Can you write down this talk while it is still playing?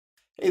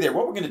Hey there,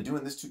 what we're going to do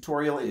in this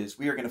tutorial is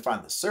we are going to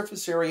find the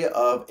surface area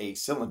of a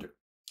cylinder.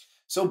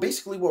 So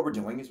basically what we're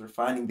doing is we're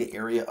finding the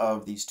area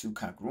of these two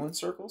congruent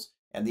circles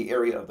and the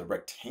area of the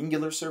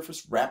rectangular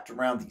surface wrapped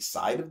around the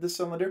side of the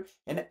cylinder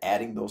and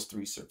adding those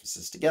three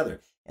surfaces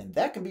together. And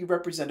that can be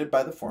represented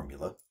by the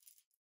formula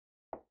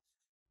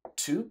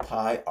 2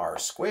 pi r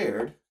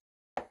squared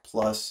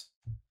plus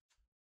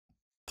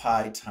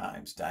pi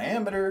times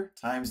diameter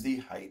times the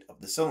height of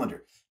the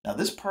cylinder. Now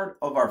this part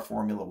of our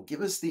formula will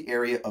give us the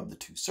area of the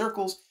two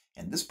circles,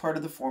 and this part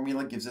of the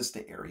formula gives us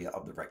the area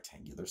of the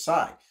rectangular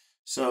side.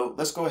 So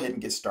let's go ahead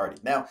and get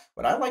started. Now,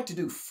 what I like to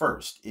do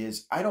first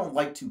is I don't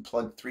like to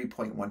plug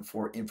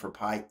 3.14 in for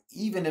pi,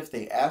 even if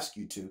they ask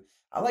you to.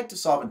 I like to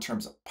solve in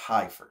terms of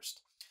pi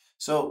first.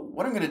 So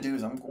what I'm going to do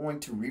is I'm going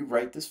to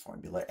rewrite this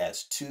formula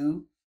as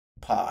 2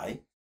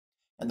 pi,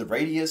 and the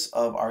radius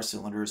of our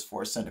cylinder is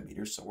 4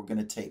 centimeters. So we're going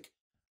to take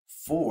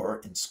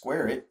 4 and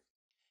square it,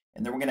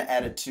 and then we're going to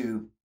add it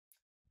to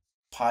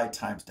pi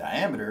times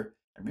diameter.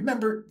 And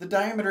remember, the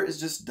diameter is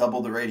just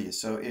double the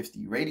radius. So if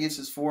the radius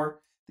is 4,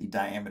 the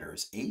diameter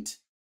is 8.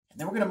 And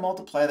then we're going to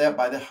multiply that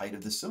by the height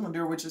of the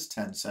cylinder, which is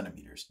 10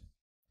 centimeters.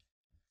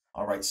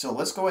 All right, so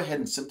let's go ahead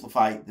and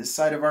simplify this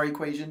side of our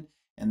equation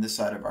and this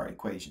side of our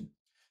equation.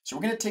 So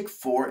we're going to take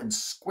 4 and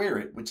square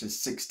it, which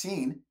is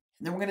 16. And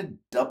then we're going to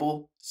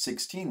double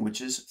 16,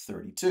 which is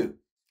 32. And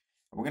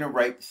we're going to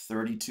write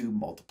 32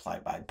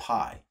 multiplied by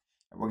pi.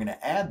 And we're going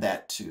to add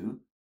that to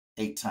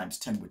 8 times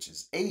 10, which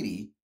is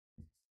 80.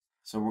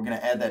 So we're going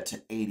to add that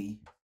to 80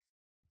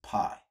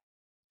 pi.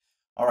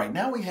 All right,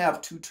 now we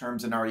have two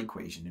terms in our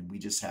equation, and we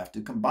just have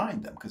to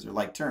combine them because they're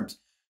like terms.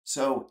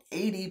 So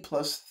 80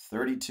 plus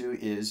 32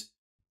 is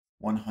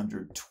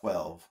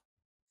 112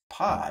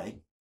 pi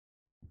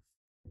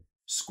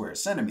square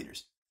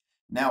centimeters.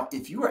 Now,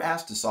 if you were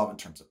asked to solve in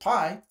terms of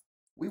pi,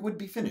 we would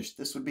be finished.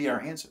 This would be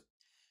our answer.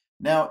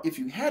 Now, if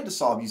you had to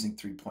solve using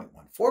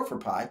 3.14 for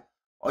pi,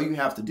 all you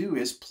have to do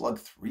is plug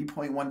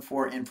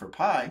 3.14 in for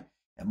pi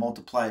and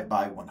multiply it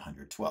by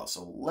 112.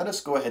 So let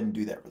us go ahead and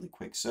do that really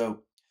quick.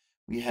 So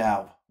we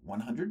have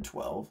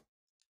 112.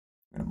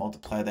 We're going to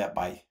multiply that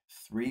by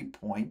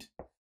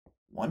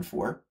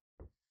 3.14.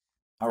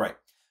 All right,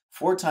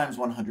 4 times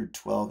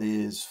 112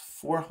 is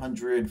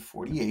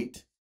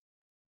 448.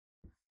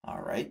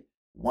 All right,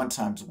 1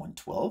 times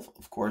 112,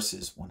 of course,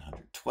 is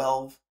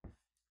 112.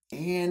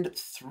 And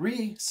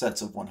 3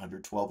 sets of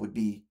 112 would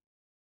be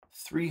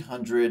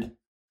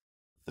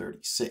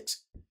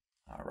 336.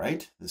 All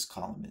right, this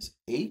column is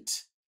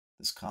 8,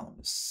 this column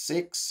is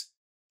 6,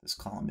 this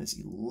column is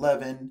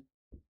 11,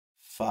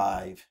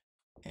 5,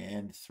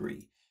 and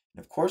 3. And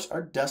of course,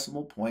 our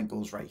decimal point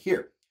goes right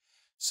here.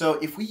 So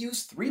if we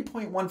use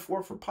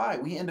 3.14 for pi,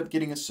 we end up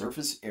getting a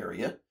surface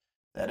area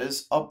that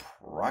is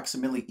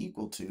approximately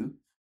equal to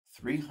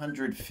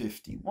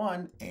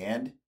 351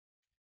 and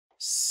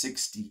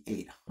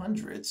 68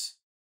 hundredths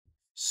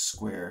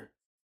square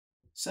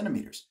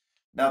centimeters.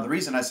 Now, the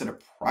reason I said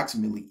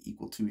approximately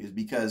equal to is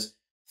because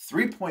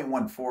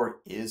 3.14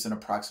 is an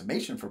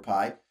approximation for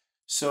pi.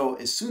 So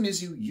as soon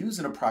as you use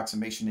an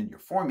approximation in your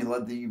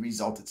formula, the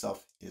result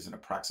itself is an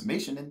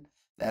approximation, and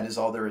that is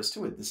all there is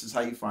to it. This is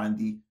how you find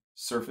the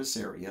surface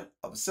area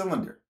of a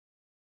cylinder.